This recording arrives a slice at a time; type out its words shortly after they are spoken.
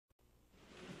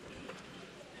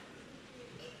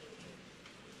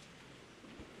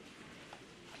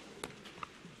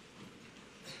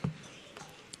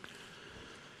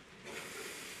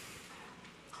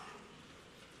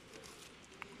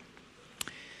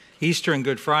Easter and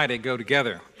Good Friday go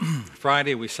together.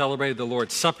 Friday, we celebrated the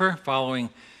Lord's Supper following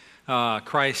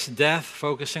Christ's death,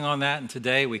 focusing on that. And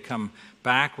today we come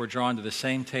back. We're drawn to the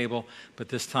same table, but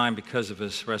this time because of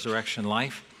his resurrection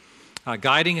life.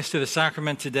 Guiding us to the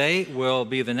sacrament today will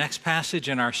be the next passage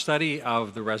in our study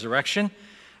of the resurrection,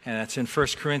 and that's in 1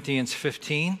 Corinthians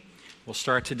 15. We'll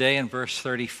start today in verse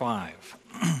 35.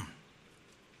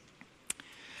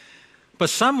 But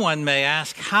someone may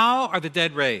ask, how are the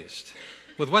dead raised?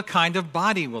 With what kind of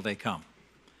body will they come?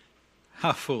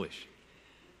 How foolish.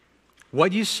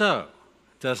 What you sow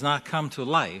does not come to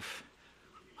life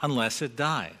unless it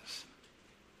dies.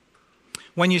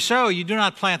 When you sow, you do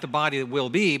not plant the body that will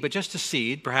be, but just a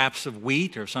seed, perhaps of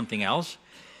wheat or something else.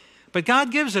 But God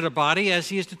gives it a body as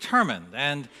he is determined,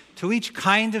 and to each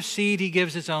kind of seed he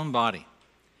gives its own body.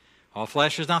 All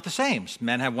flesh is not the same.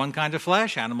 Men have one kind of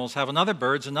flesh, animals have another,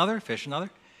 birds another, fish another.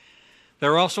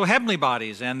 There are also heavenly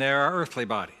bodies, and there are earthly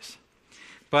bodies.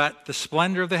 But the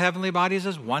splendor of the heavenly bodies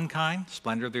is one kind,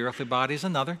 splendor of the earthly body is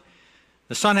another.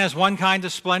 The sun has one kind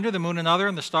of splendor, the moon another,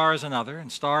 and the stars another,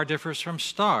 and star differs from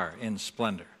star in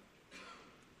splendor.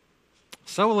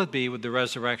 So will it be with the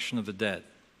resurrection of the dead.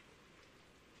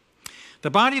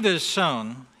 The body that is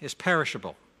sown is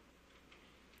perishable.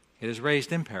 It is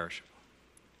raised imperishable.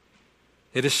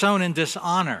 It is sown in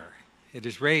dishonor. It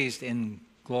is raised in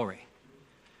glory.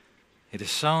 It is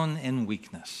sown in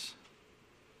weakness.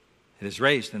 It is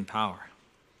raised in power.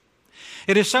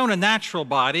 It is sown a natural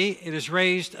body. It is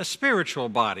raised a spiritual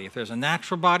body. If there's a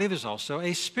natural body, there's also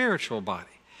a spiritual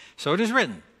body. So it is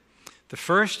written, the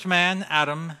first man,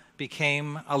 Adam,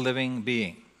 became a living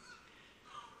being.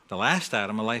 The last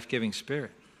Adam, a life-giving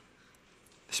spirit.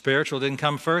 The spiritual didn't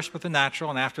come first, but the natural,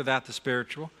 and after that, the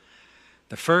spiritual.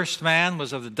 The first man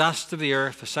was of the dust of the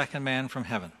earth, the second man from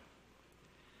heaven.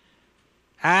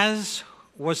 As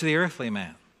was the earthly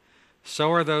man,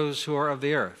 so are those who are of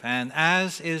the earth. And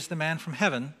as is the man from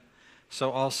heaven, so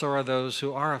also are those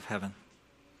who are of heaven.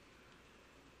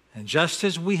 And just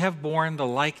as we have borne the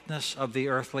likeness of the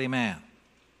earthly man,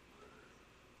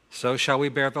 so shall we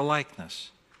bear the likeness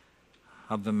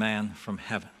of the man from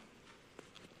heaven.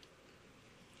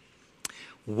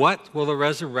 What will the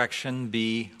resurrection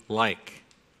be like?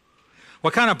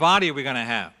 What kind of body are we going to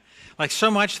have? Like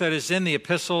so much that is in the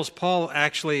epistles, Paul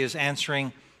actually is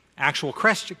answering actual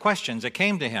questions that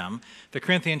came to him. The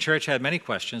Corinthian church had many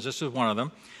questions. This is one of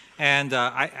them. And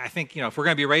I think, if we're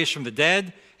going to be raised from the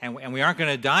dead and we aren't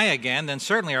going to die again, then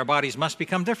certainly our bodies must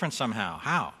become different somehow.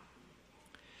 How?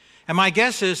 And my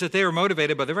guess is that they were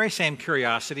motivated by the very same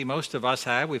curiosity most of us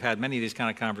have. We've had many of these kind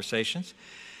of conversations.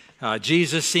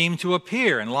 Jesus seemed to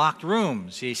appear in locked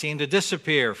rooms. He seemed to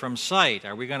disappear from sight.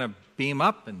 Are we going to beam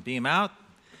up and beam out?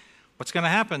 What's going to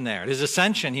happen there? At his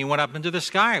ascension, he went up into the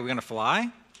sky. Are we going to fly?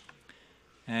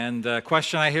 And a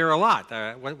question I hear a lot,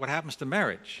 what happens to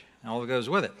marriage? And all that goes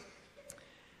with it.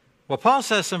 Well, Paul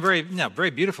says some very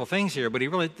beautiful things here, but he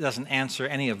really doesn't answer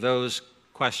any of those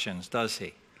questions, does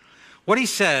he? What he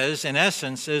says, in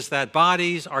essence, is that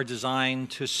bodies are designed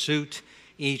to suit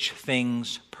each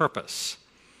thing's purpose.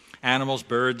 Animals,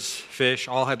 birds, fish,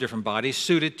 all have different bodies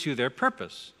suited to their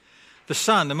purpose. The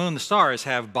sun, the moon, the stars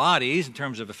have bodies, in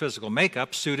terms of a physical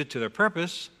makeup, suited to their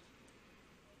purpose.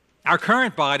 Our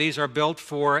current bodies are built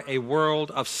for a world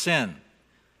of sin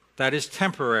that is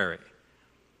temporary.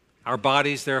 Our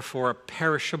bodies, therefore, are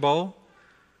perishable.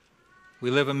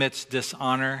 We live amidst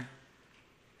dishonor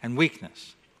and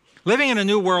weakness. Living in a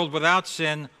new world without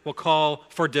sin will call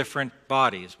for different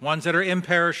bodies, ones that are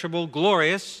imperishable,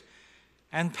 glorious,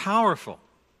 and powerful.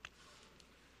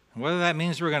 And whether that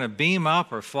means we're going to beam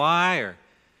up or fly or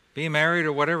be married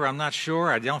or whatever, I'm not sure.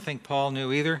 I don't think Paul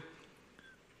knew either.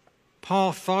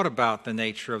 Paul thought about the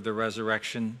nature of the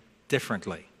resurrection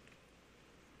differently.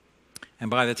 And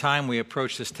by the time we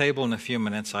approach this table in a few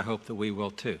minutes, I hope that we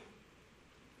will too.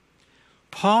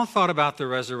 Paul thought about the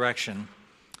resurrection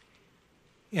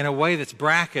in a way that's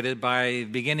bracketed by the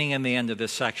beginning and the end of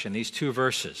this section, these two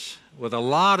verses, with a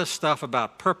lot of stuff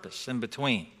about purpose in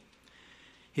between.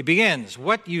 He begins,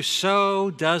 what you sow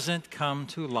doesn't come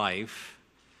to life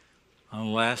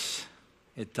unless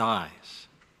it dies.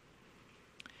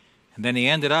 And then he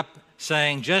ended up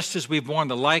saying, just as we've borne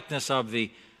the likeness of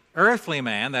the earthly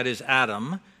man, that is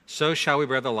Adam, so shall we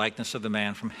bear the likeness of the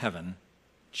man from heaven,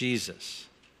 Jesus.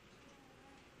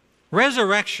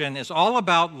 Resurrection is all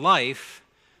about life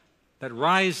that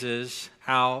rises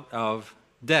out of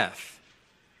death.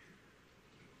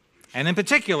 And in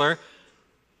particular,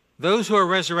 those who are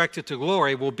resurrected to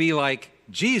glory will be like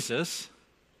Jesus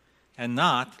and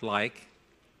not like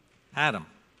Adam.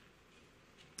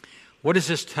 What does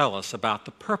this tell us about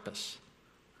the purpose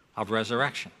of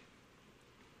resurrection?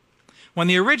 When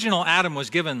the original Adam was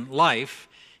given life,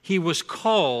 he was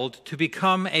called to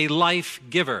become a life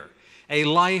giver, a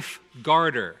life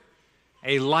guarder,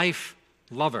 a life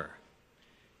lover,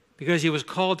 because he was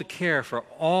called to care for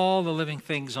all the living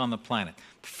things on the planet.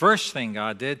 The first thing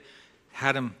God did,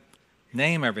 had him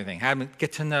name everything, had him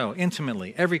get to know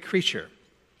intimately every creature,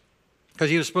 because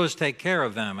he was supposed to take care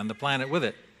of them and the planet with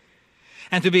it.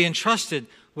 And to be entrusted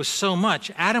with so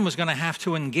much, Adam was going to have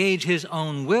to engage his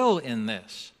own will in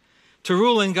this. To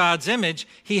rule in God's image,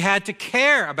 he had to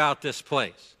care about this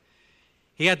place.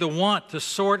 He had to want the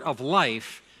sort of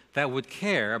life that would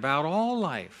care about all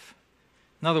life.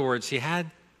 In other words, he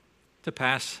had to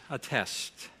pass a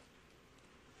test.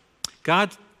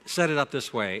 God set it up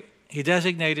this way. He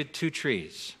designated 2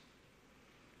 trees,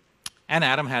 and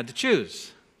Adam had to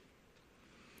choose.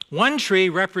 One tree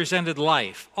represented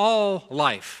life, all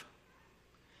life,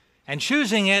 and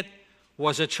choosing it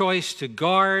was a choice to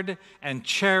guard and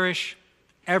cherish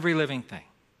every living thing.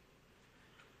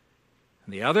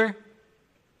 And the other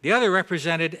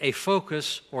represented a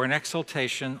focus or an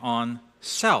exaltation on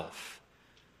self,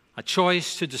 a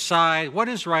choice to decide what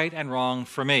is right and wrong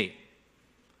for me,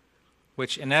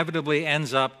 which inevitably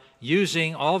ends up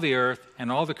using all the earth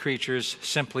and all the creatures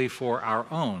simply for our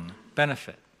own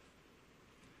benefit.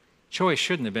 Choice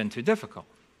shouldn't have been too difficult.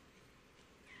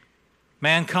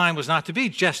 Mankind was not to be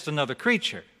just another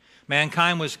creature.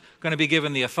 Mankind was going to be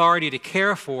given the authority to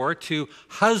care for, to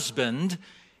husband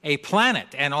a planet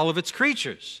and all of its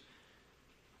creatures.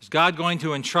 Is God going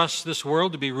to entrust this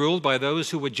world to be ruled by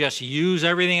those who would just use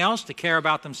everything else to care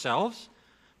about themselves?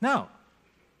 No.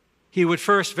 He would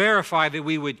first verify that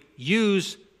we would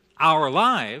use our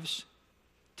lives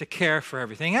to care for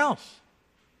everything else.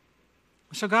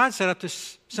 So God set up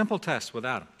this simple test with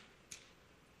Adam.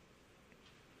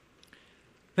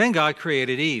 Then God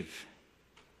created Eve.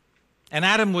 And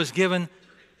Adam was given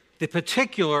the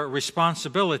particular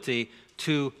responsibility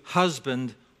to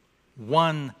husband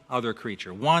one other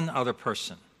creature, one other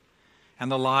person, and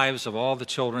the lives of all the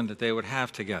children that they would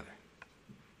have together.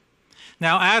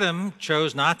 Now, Adam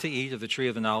chose not to eat of the tree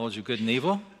of the knowledge of good and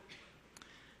evil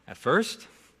at first,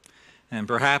 and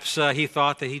perhaps he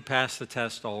thought that he'd passed the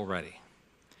test already.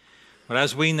 But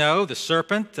as we know, the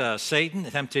serpent, Satan,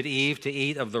 tempted Eve to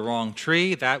eat of the wrong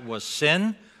tree. That was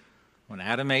sin. When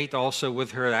Adam ate also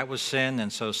with her, that was sin,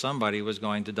 and so somebody was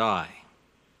going to die.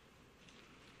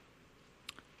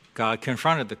 God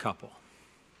confronted the couple.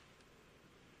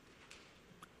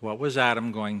 What was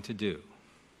Adam going to do?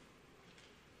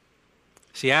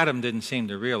 See, Adam didn't seem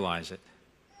to realize it.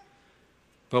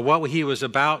 But what he was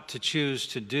about to choose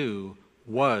to do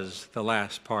was the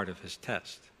last part of his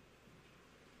test.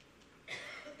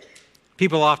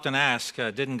 People often ask,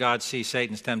 didn't God see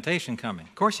Satan's temptation coming?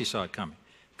 Of course he saw it coming.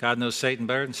 God knows Satan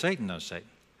better than Satan knows Satan.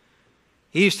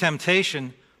 Eve's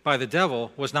temptation by the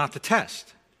devil was not the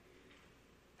test.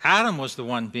 Adam was the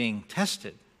one being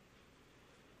tested.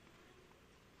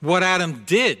 What Adam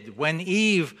did when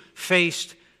Eve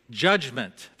faced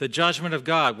judgment, the judgment of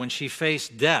God, when she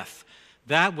faced death,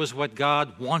 that was what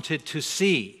God wanted to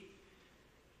see.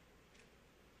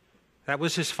 That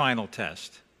was his final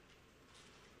test.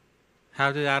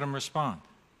 How did Adam respond?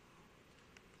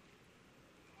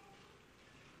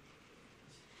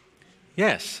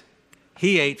 Yes,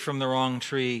 he ate from the wrong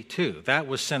tree too. That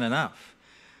was sin enough.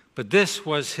 But this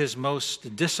was his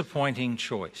most disappointing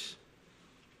choice.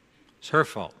 It's her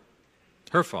fault.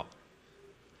 Her fault.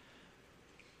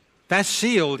 That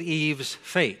sealed Eve's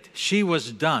fate. She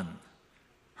was done.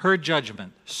 Her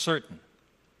judgment certain.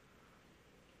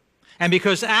 And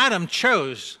because Adam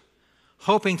chose,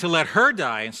 hoping to let her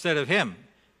die instead of him,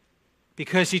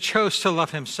 because he chose to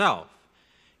love himself,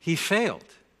 he failed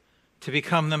to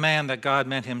become the man that God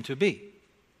meant him to be.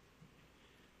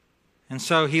 And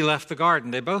so he left the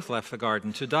garden. They both left the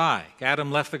garden to die.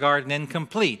 Adam left the garden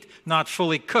incomplete, not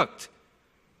fully cooked,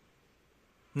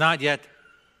 not yet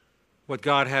what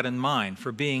God had in mind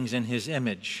for beings in his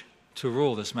image to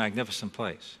rule this magnificent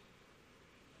place.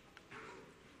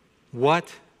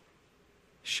 What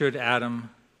should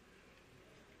Adam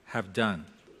have done?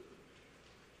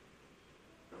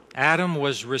 Adam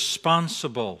was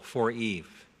responsible for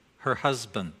Eve, her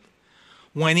husband.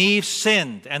 When Eve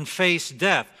sinned and faced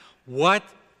death, what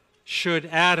should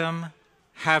Adam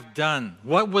have done?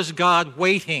 What was God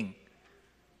waiting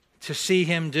to see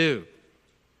him do?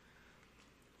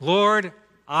 Lord,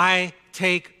 I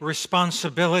take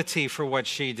responsibility for what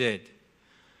she did.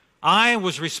 I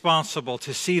was responsible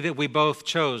to see that we both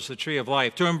chose the tree of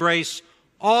life, to embrace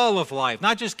all of life,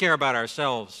 not just care about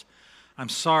ourselves. I'm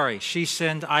sorry, she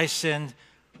sinned, I sinned.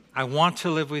 I want to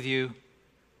live with you,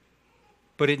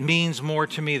 but it means more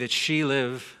to me that she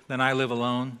live than I live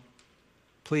alone.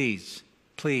 Please,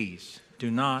 please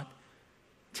do not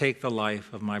take the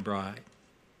life of my bride.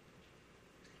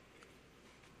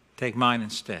 Take mine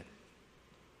instead.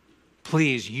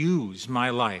 Please use my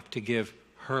life to give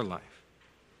her life.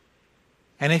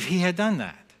 And if he had done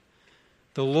that,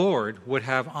 the Lord would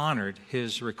have honored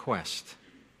his request.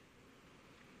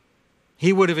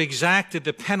 He would have exacted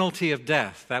the penalty of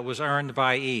death that was earned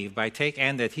by Eve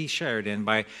and that he shared in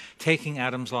by taking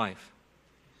Adam's life.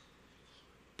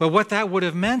 But what that would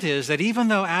have meant is that even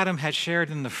though Adam had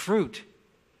shared in the fruit,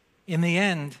 in the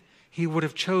end, he would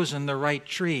have chosen the right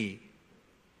tree.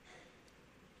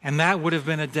 And that would have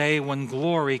been a day when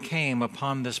glory came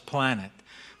upon this planet,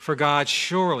 for God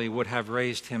surely would have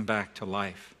raised him back to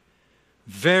life.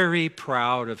 Very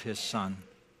proud of his son.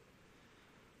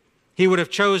 He would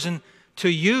have chosen to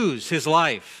use his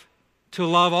life to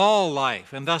love all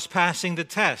life, and thus passing the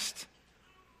test.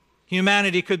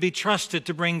 Humanity could be trusted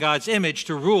to bring God's image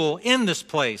to rule in this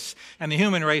place, and the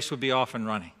human race would be off and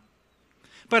running.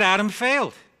 But Adam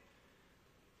failed.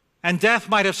 And death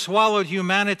might have swallowed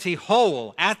humanity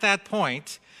whole at that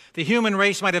point. The human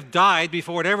race might have died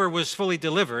before it ever was fully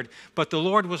delivered, but the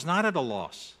Lord was not at a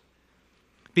loss.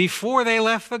 Before they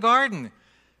left the garden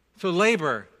to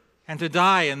labor and to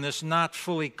die in this not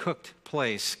fully cooked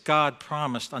place, God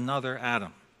promised another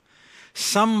Adam.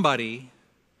 Somebody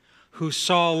who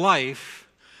saw life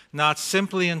not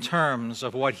simply in terms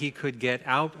of what he could get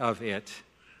out of it,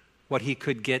 what he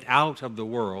could get out of the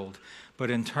world,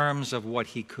 but in terms of what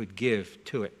he could give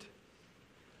to it.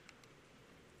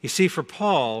 You see, for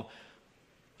Paul,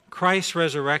 Christ's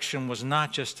resurrection was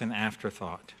not just an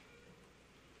afterthought.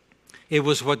 It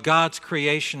was what God's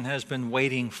creation has been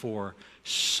waiting for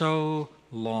so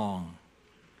long.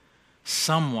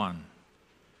 Someone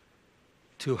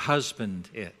to husband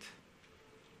it.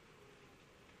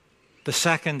 The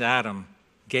second Adam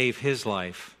gave his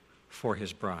life for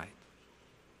his bride.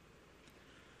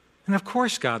 And of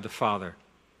course, God the Father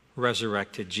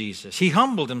resurrected Jesus. He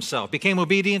humbled himself, became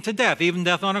obedient to death, even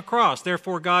death on a cross.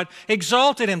 Therefore, God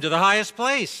exalted him to the highest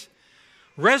place.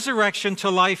 Resurrection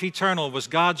to life eternal was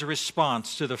God's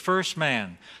response to the first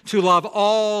man to love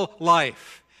all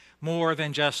life more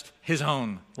than just his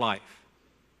own life.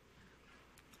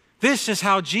 This is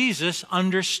how Jesus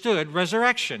understood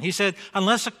resurrection. He said,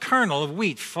 unless a kernel of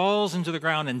wheat falls into the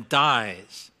ground and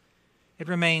dies, it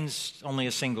remains only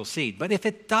a single seed. But if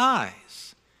it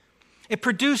dies, it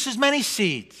produces many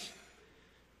seeds.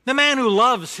 The man who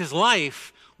loves his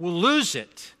life will lose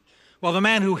it, while the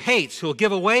man who hates, who will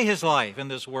give away his life in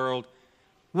this world,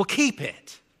 will keep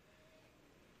it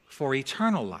for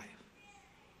eternal life.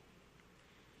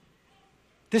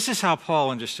 This is how Paul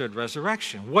understood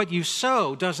resurrection. What you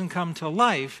sow doesn't come to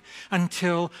life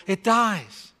until it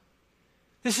dies.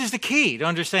 This is the key to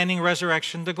understanding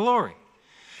resurrection to glory.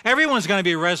 Everyone's going to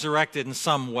be resurrected in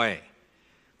some way,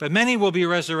 but many will be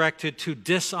resurrected to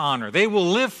dishonor. They will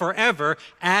live forever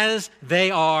as they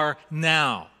are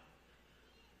now.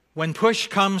 When push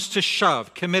comes to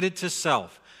shove, committed to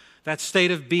self, that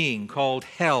state of being called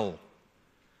hell,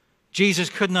 Jesus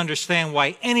couldn't understand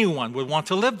why anyone would want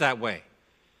to live that way.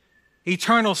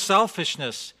 Eternal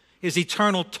selfishness is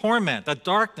eternal torment, a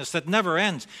darkness that never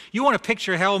ends. You want to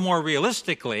picture hell more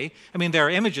realistically. I mean, there are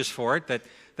images for it that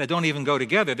don't even go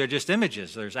together. They're just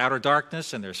images. There's outer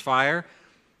darkness and there's fire.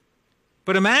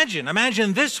 But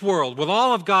imagine this world with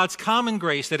all of God's common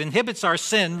grace that inhibits our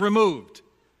sin removed.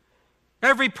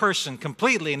 Every person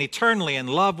completely and eternally in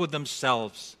love with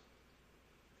themselves.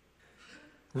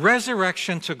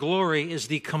 Resurrection to glory is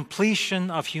the completion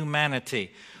of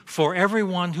humanity for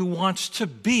everyone who wants to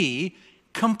be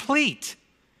complete.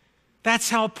 That's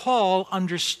how Paul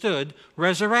understood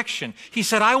resurrection. He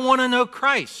said, I want to know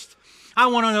Christ. I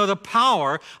want to know the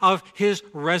power of his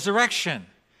resurrection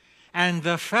and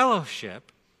the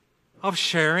fellowship of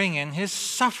sharing in his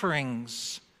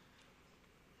sufferings.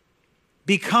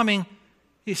 Becoming,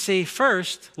 you see,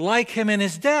 first like him in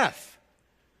his death,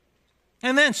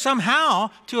 and then somehow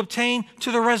to obtain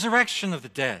to the resurrection of the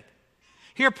dead.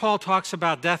 Here Paul talks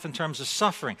about death in terms of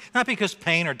suffering, not because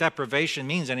pain or deprivation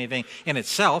means anything in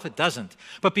itself, it doesn't,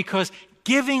 but because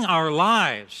giving our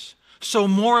lives so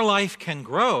more life can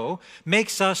grow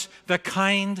makes us the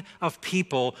kind of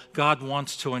people God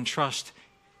wants to entrust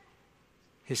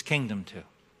his kingdom to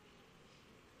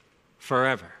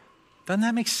forever. Doesn't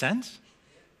that make sense?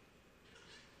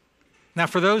 Now,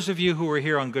 for those of you who were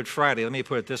here on Good Friday, let me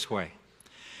put it this way.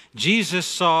 Jesus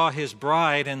saw his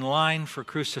bride in line for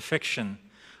crucifixion,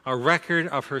 a record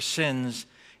of her sins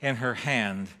in her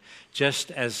hand,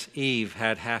 just as Eve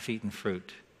had half-eaten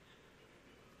fruit.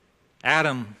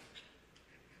 Adam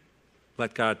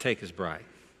let God take his bride.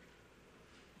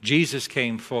 Jesus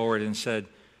came forward and said,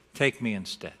 take me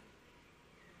instead.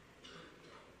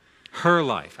 Her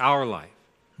life, our life,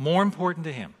 more important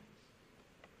to him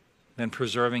than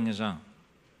preserving his own.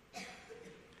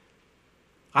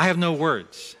 I have no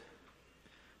words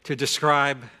to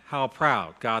describe how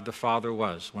proud God the Father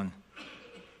was when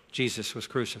Jesus was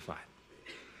crucified.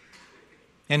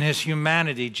 In his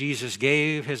humanity, Jesus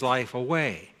gave his life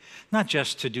away, not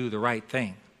just to do the right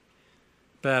thing,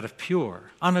 but out of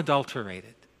pure,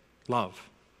 unadulterated love.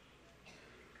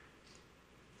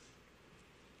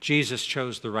 Jesus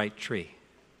chose the right tree.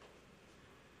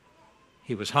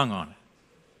 He was hung on it,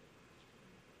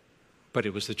 but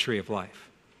it was the tree of life.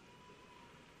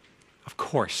 Of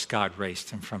course, God raised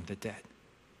him from the dead.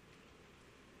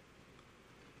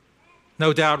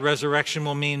 No doubt resurrection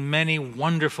will mean many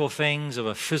wonderful things of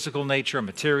a physical nature, a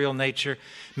material nature.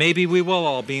 Maybe we will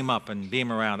all beam up and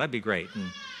beam around. That'd be great. And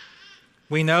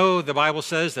we know the Bible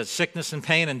says that sickness and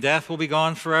pain and death will be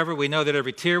gone forever. We know that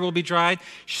every tear will be dried.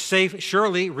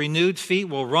 Surely renewed feet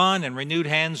will run, and renewed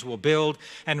hands will build,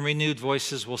 and renewed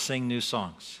voices will sing new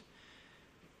songs.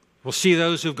 We'll see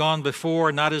those who've gone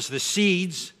before not as the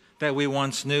seeds that we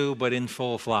once knew, but in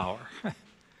full flower.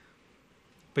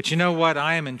 But you know what?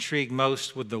 I am intrigued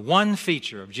most with the one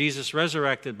feature of Jesus'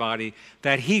 resurrected body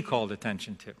that he called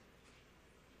attention to.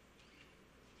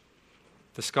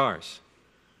 The scars.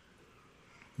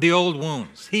 The old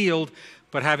wounds, healed,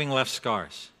 but having left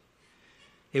scars.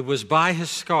 It was by his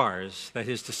scars that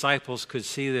his disciples could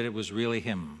see that it was really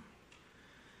him.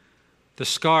 The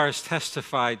scars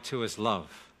testified to his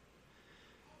love.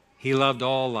 He loved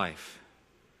all life,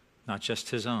 not just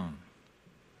his own.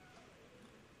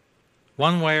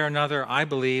 One way or another, I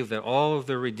believe that all of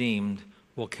the redeemed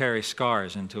will carry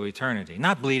scars into eternity.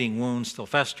 Not bleeding wounds still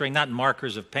festering, not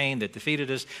markers of pain that defeated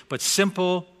us, but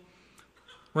simple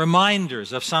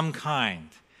reminders of some kind,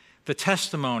 the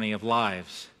testimony of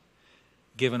lives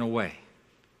given away.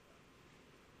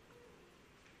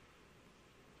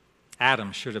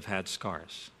 Adam should have had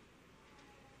scars.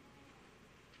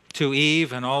 To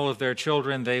Eve and all of their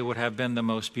children, they would have been the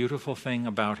most beautiful thing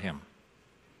about him,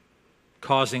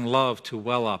 causing love to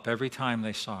well up every time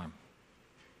they saw him.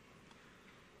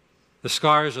 The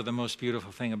scars are the most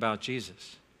beautiful thing about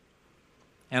Jesus.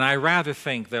 And I rather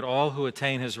think that all who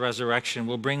attain his resurrection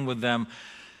will bring with them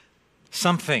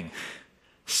something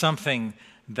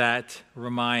that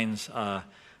reminds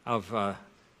of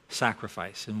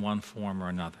sacrifice in one form or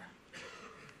another.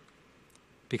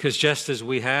 Because just as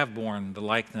we have borne the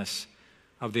likeness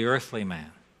of the earthly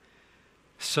man,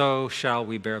 so shall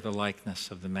we bear the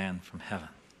likeness of the man from heaven.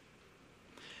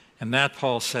 And that,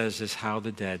 Paul says, is how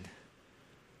the dead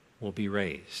will be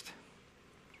raised.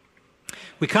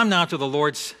 We come now to the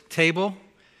Lord's table.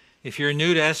 If you're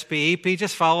new to SPEP,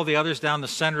 just follow the others down the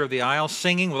center of the aisle,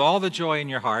 singing with all the joy in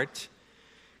your heart.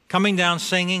 Coming down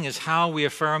singing is how we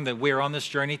affirm that we're on this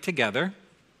journey together.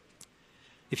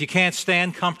 If you can't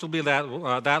stand comfortably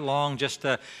that long, just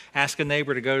ask a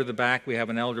neighbor to go to the back. We have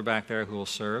an elder back there who will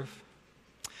serve.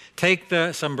 Take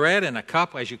some bread and a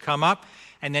cup as you come up,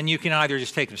 and then you can either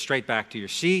just take them straight back to your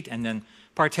seat and then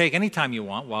partake anytime you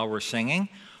want while we're singing,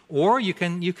 or you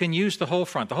can use the whole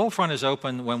front. The whole front is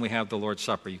open when we have the Lord's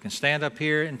Supper. You can stand up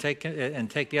here and take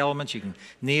the elements. You can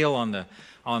kneel on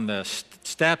the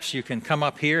steps. You can come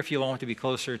up here if you want to be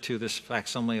closer to this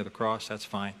facsimile of the cross. That's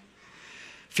fine.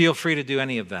 Feel free to do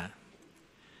any of that.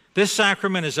 This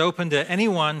sacrament is open to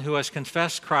anyone who has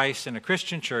confessed Christ in a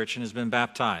Christian church and has been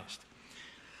baptized.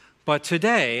 But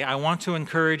today, I want to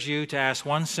encourage you to ask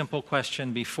one simple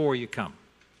question before you come.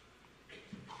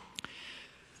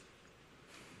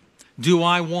 Do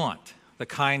I want the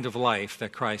kind of life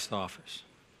that Christ offers?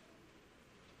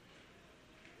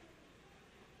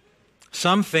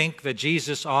 Some think that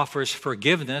Jesus offers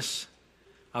forgiveness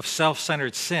of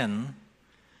self-centered sin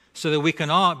so that we can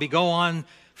go on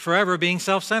forever being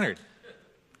self-centered.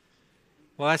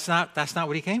 Well, that's not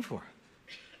what he came for.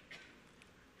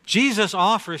 Jesus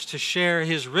offers to share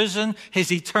his risen, his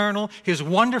eternal, his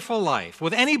wonderful life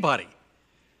with anybody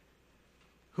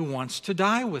who wants to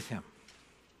die with him.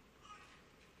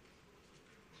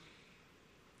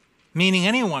 Meaning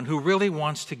anyone who really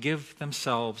wants to give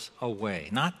themselves away,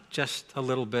 not just a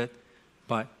little bit,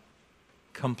 but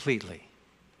completely.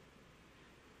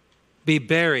 Be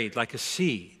buried like a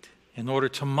seed in order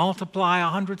to multiply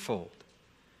 100-fold.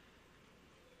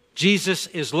 Jesus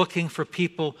is looking for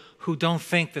people who don't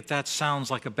think that that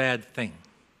sounds like a bad thing.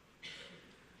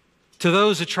 To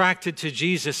those attracted to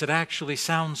Jesus, it actually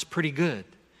sounds pretty good.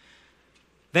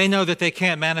 They know that they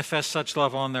can't manifest such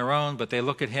love on their own, but they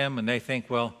look at him and they think,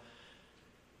 well,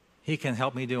 he can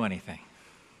help me do anything.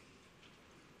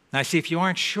 Now, see, if you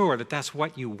aren't sure that that's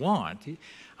what you want,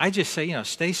 I just say,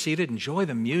 stay seated, enjoy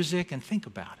the music, and think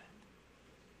about it.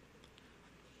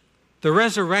 The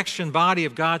resurrection body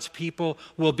of God's people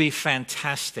will be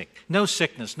fantastic. No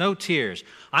sickness, no tears.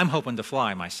 I'm hoping to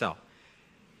fly myself.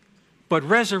 But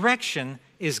resurrection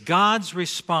is God's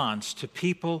response to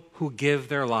people who give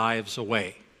their lives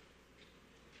away,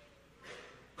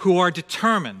 who are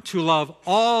determined to love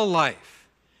all life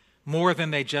more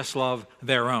than they just love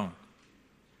their own.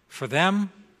 For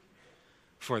them,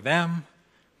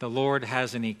 the Lord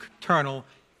has an eternal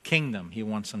kingdom He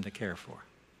wants them to care for.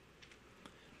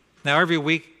 Now, every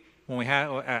week when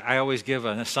I always give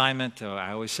an assignment.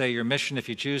 I always say your mission, if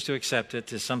you choose to accept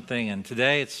it, is something. And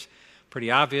today it's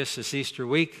pretty obvious. This Easter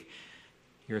week,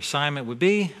 your assignment would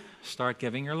be start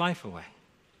giving your life away.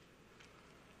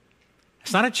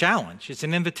 It's not a challenge. It's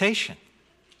an invitation.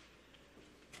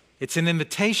 It's an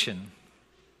invitation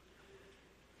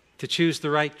to choose the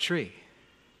right tree.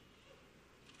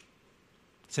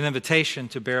 It's an invitation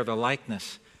to bear the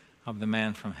likeness of the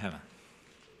man from heaven.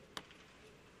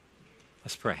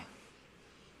 Let's pray.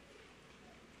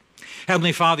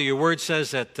 Heavenly Father, your word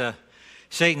says that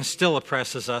Satan still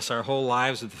oppresses us our whole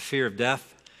lives with the fear of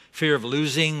death, fear of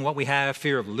losing what we have,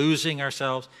 fear of losing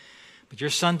ourselves. But your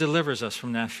Son delivers us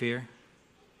from that fear.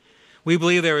 We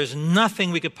believe there is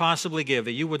nothing we could possibly give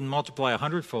that you wouldn't multiply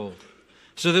 100-fold,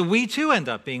 so that we too end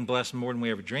up being blessed more than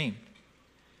we ever dreamed.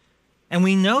 And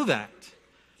we know that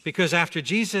because after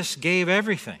Jesus gave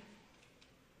everything,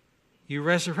 you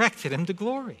resurrected him to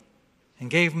glory and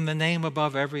gave him the name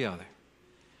above every other.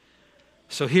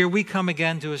 So here we come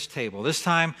again to his table, this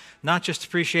time not just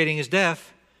appreciating his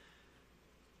death,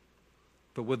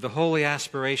 but with the holy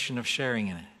aspiration of sharing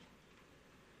in it,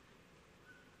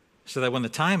 so that when the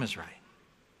time is right,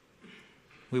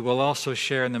 we will also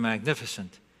share in the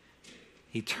magnificent,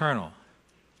 eternal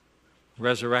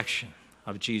resurrection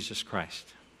of Jesus Christ.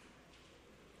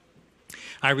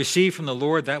 I received from the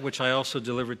Lord that which I also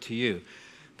delivered to you,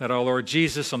 that our Lord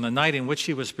Jesus, on the night in which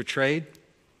he was betrayed,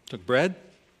 took bread,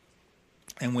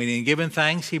 and when he had given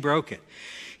thanks, he broke it.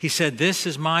 He said, "This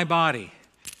is my body.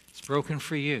 It's broken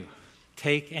for you.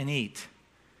 Take and eat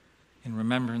in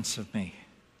remembrance of me."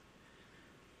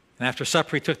 And after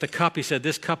supper, he took the cup. He said,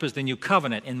 "This cup is the new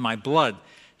covenant in my blood.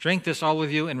 Drink this, all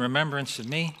of you, in remembrance of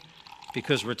me,"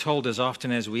 because we're told as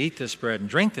often as we eat this bread and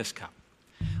drink this cup,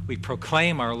 we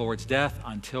proclaim our Lord's death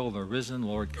until the risen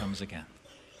Lord comes again.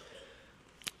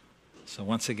 So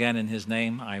once again, in his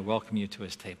name, I welcome you to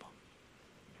his table.